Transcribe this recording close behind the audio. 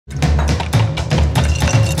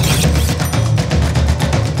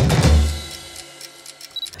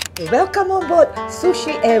Welcome on board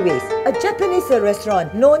Sushi Airways, a Japanese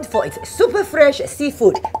restaurant known for its super fresh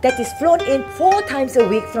seafood that is flown in 4 times a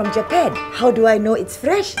week from Japan. How do I know it's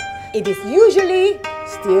fresh? It is usually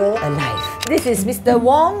still alive. This is Mr.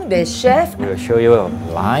 Wong, the chef. We'll show you a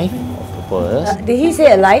live octopus. Did he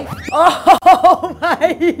say alive? Oh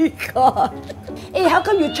my god! Hey, how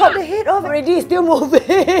come you chop the head off already? It's still moving.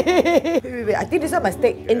 Wait. I think this one must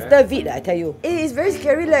take insta-vid, I tell you. It is very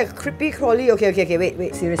scary, like creepy crawly. Okay,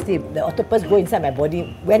 wait. Seriously, the octopus go inside my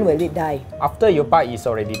body. When will it die? After you bite, it's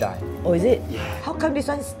already died. Oh, is it? Yeah. How come this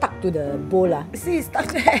one stuck to the bowl? See, it's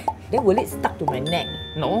stuck there. Then will it stuck to my neck?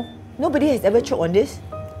 No. Nobody has ever choked on this?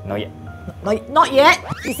 Not yet. Not yet?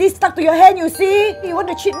 You see, stuck to your hand, you see? You want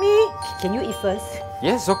to cheat me? Can you eat first?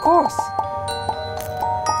 Yes, of course.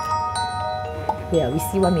 Yeah, we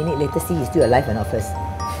see 1 minute later, see he's still alive or not first.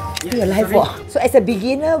 Still alive for. So as a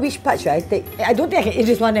beginner, which part should I take? I don't think I can eat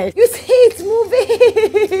this one. You see, it's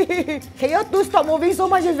moving! Can you two stop moving so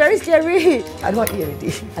much? It's very scary. I don't want to eat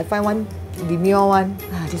already. I find one demure one.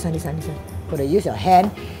 This one. Gotta use your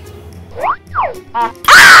hand.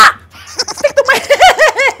 Stick to my hand!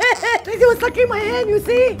 It was stuck in my hand, you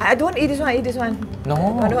see? I don't eat this one, I eat this one.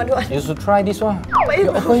 No, I don't want. you should try this one. You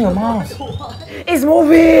open your mouth. It's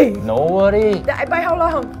moving! No worry. I buy how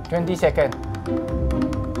long? 20 seconds.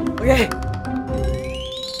 Okay.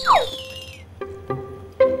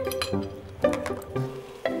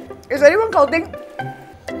 Is anyone counting?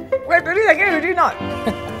 Wait, 20 seconds already not?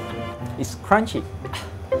 It's crunchy.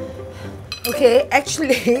 Okay,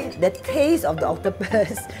 actually, the taste of the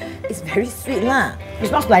octopus is very sweet lah. It's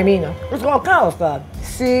not slimy, no? It's got a kind of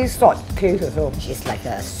sea salt taste also. It's like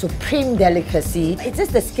a supreme delicacy. It's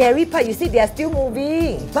just the scary part. You see, they are still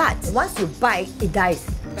moving. But once you bite, it dies.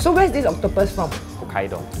 So where's this octopus from?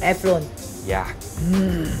 Hokkaido. Air flown. Yeah.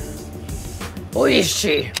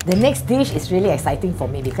 Oishi. The next dish is really exciting for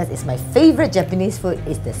me because it's my favorite Japanese food.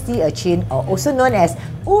 It's the sea urchin, or also known as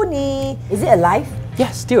uni. Is it alive? Yeah,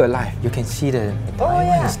 still alive. You can see the one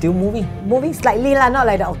is still moving. Moving slightly lah, not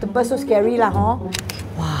like the octopus so scary lah, huh?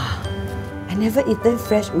 Wow, I never eaten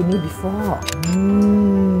fresh uni before.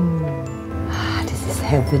 This is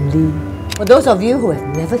heavenly. For those of you who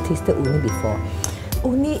have never tasted uni before,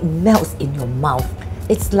 uni melts in your mouth.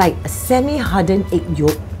 It's like a semi-hardened egg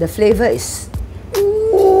yolk. The flavor is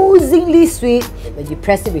oozingly sweet. When you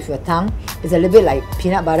press it with your tongue, it's a little bit like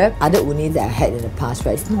peanut butter. Other uni that I had in the past,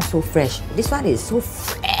 right? It's not so fresh. This one is so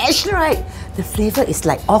fresh, right? The flavor is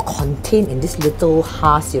like all contained in this little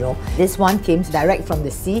husk, you know. This one came direct from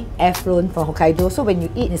the sea, air flown from Hokkaido. So when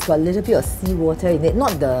you eat, it's got a little bit of seawater in it.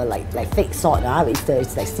 Not the like fake salt,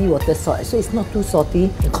 it's like seawater salt. So it's not too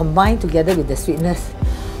salty. And combined together with the sweetness,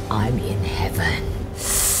 I'm in heaven.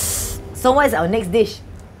 So what is our next dish?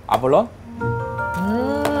 Abalone.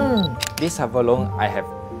 This abalone I have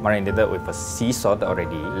marinated with a sea salt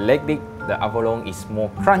already. Lately, the abalone is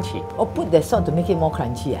more crunchy. Oh, put the salt to make it more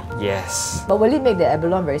crunchy. Yes. But will it make the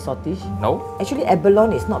abalone very saltish? No. Actually,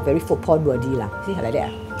 abalone is not very foodporn worthy lah. See, like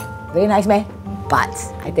that. Very nice, man. But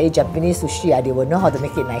I tell you, Japanese sushi, they will know how to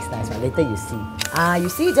make it nice. But later you see. You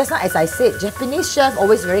see, just now as I said, Japanese chef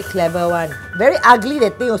always very clever one. Very ugly,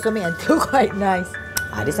 that thing also make until quite nice.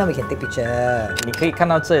 This one we can take picture. 你可以看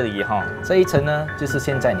到这里哈，这一层呢，就是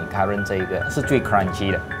现在你卡润这一个是最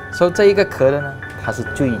crunchy 的，所以这一个壳的呢，它是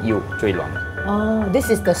最幼最软的。Oh,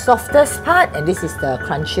 this is the softest part and this is the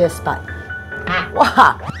crunchiest part.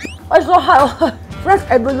 Wow, why so hard? Fresh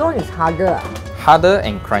abalone is harder. Harder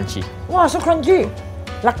and crunchy. Wow, so crunchy.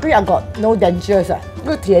 Luckily, I got no dentures.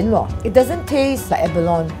 It doesn't taste like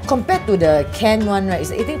abalone. Compared to the canned one, right?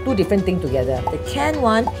 It's eating two different things together. The canned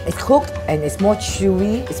one is cooked and it's more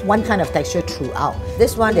chewy. It's one kind of texture throughout.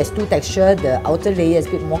 This one, there's two textures. The outer layer is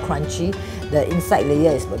a bit more crunchy. The inside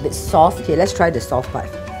layer is a bit soft. Okay, let's try the soft part.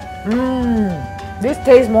 This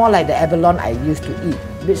tastes more like the abalone I used to eat.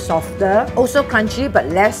 A bit softer. Also crunchy, but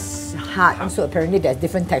less hard. So apparently there's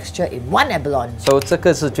different texture in one abalone. So 这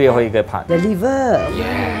个是最后一个 part. The liver.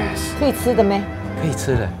 Yes. 可以吃的咩？可以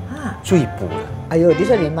吃的，最补的。哎呦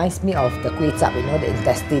this one reminds me of the kway chap, you know, the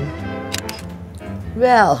intestine.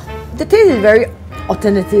 Well, the taste is very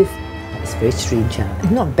alternative. It's very strange.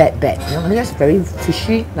 It's not bad, you know, it's just very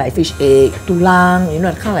fishy, like fish egg, tulang, you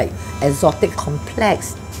know, kind of like exotic,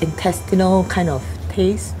 complex, intestinal kind of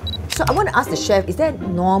taste. So I want to ask the chef, is there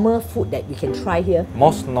normal food that you can try here?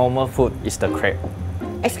 Most normal food is the crab.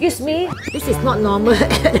 Excuse me? This is not normal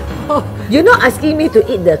at all. You're not asking me to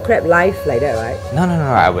eat the crab live like that, right? No,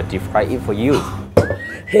 I will deep fry it for you.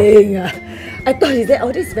 Hey, I thought you said,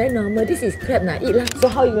 oh, this is very normal. This is crab, nah, eat lah. So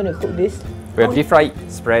how are you going to cook this? We'll deep fry it,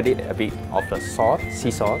 spread it a bit of the salt,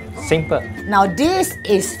 sea salt, simple. Now this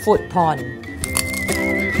is food porn.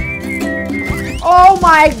 Oh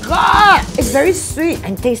my god! It's very sweet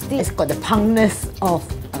and tasty. It's got the pungness of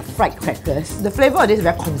fried crackers. The flavor of this is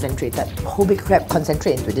very concentrated. Whole big crab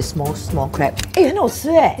concentrate into this small crab. 哎，很好吃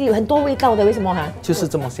哎，有很多味道的，为什么哈？就是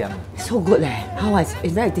这么香。So good 嘞 ！How is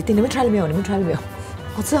it's very addicting？ 你们 try 了没有？你们 try 了没有？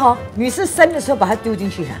好吃哦！你是生的时候把它丢进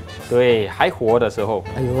去哈？对，还活的时候。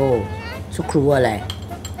哎呦 ，so cruel 嘞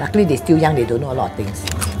 ！Luckily they still young, they don't know a lot of things.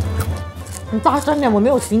 很大声的，我没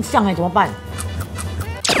有形象哎，怎么办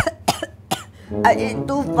？I eat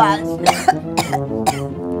too fast.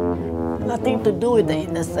 Nothing to do with the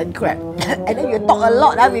innocent crab. And then you talk a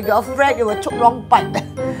lot with your friend, you will choke wrong part.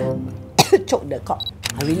 Choke the cock.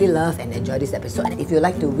 I really love and enjoy this episode. And if you'd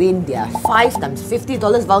like to win their 5 times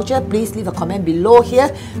 $50 voucher, please leave a comment below here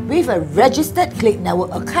with a registered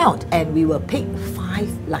Clicknetwork account, and we will pick 5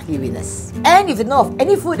 lucky winners. And if you know of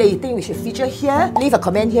any food that you think we should feature here, leave a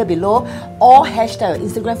comment here below or hashtag your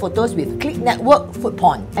Instagram photos with Clicknetwork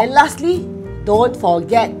Foodporn. And lastly, don't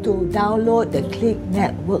forget to download the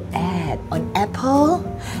Clicknetwork app on Apple,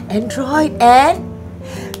 Android, and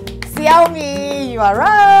Xiaomi. You are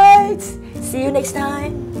right. See you next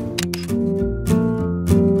time.